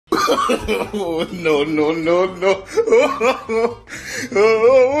No, no, no, no.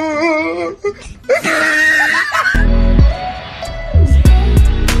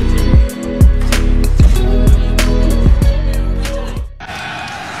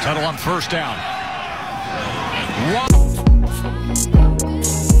 Tuttle on first down.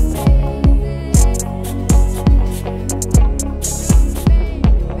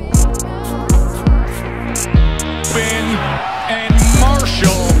 And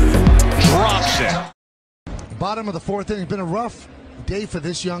Marshall drops it. Bottom of the fourth inning, been a rough day for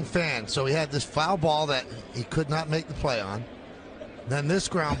this young fan. So he had this foul ball that he could not make the play on. Then this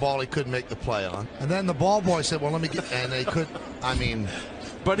ground ball he couldn't make the play on. And then the ball boy said, well, let me get, and they could, I mean.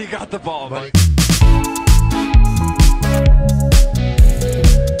 But he got the ball, buddy.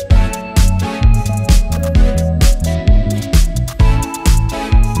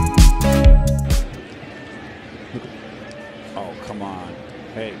 Oh, come on.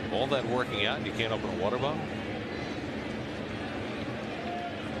 Hey. All that working out and you can't open a water bottle?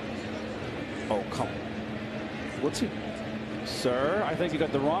 Oh, come on. What's he? Sir, I think you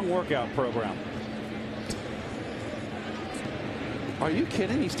got the wrong workout program. Are you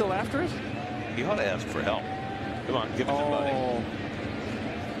kidding? He's still after it? He ought to ask for help. Come on, give it to Buddy.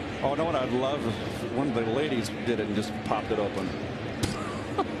 Oh, no, what I'd love if one of the ladies did it and just popped it open.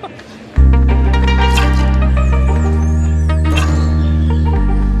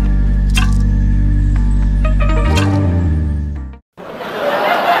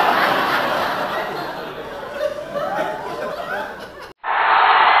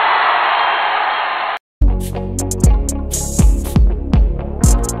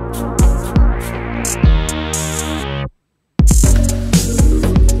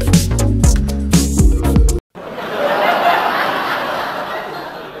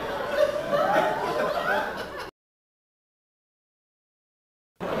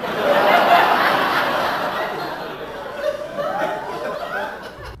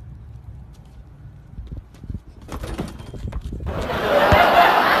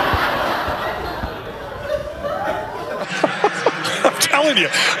 You.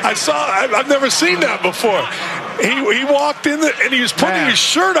 I've never seen that before. He walked in and he was putting his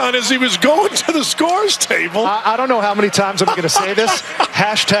shirt on as he was going to the scores table. I don't know how many times I'm going to say this.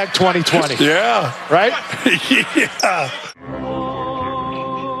 Hashtag 2020. Yeah. Right? Yeah.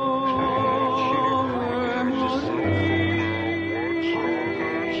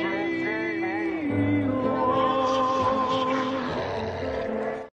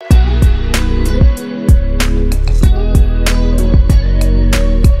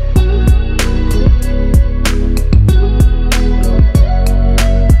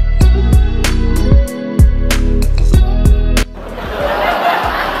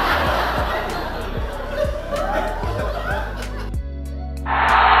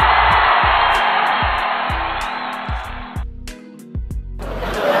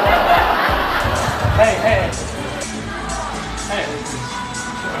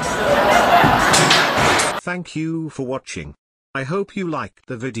 Thank you for watching. I hope you liked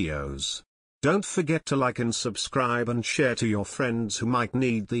the videos. Don't forget to like and subscribe and share to your friends who might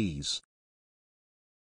need these.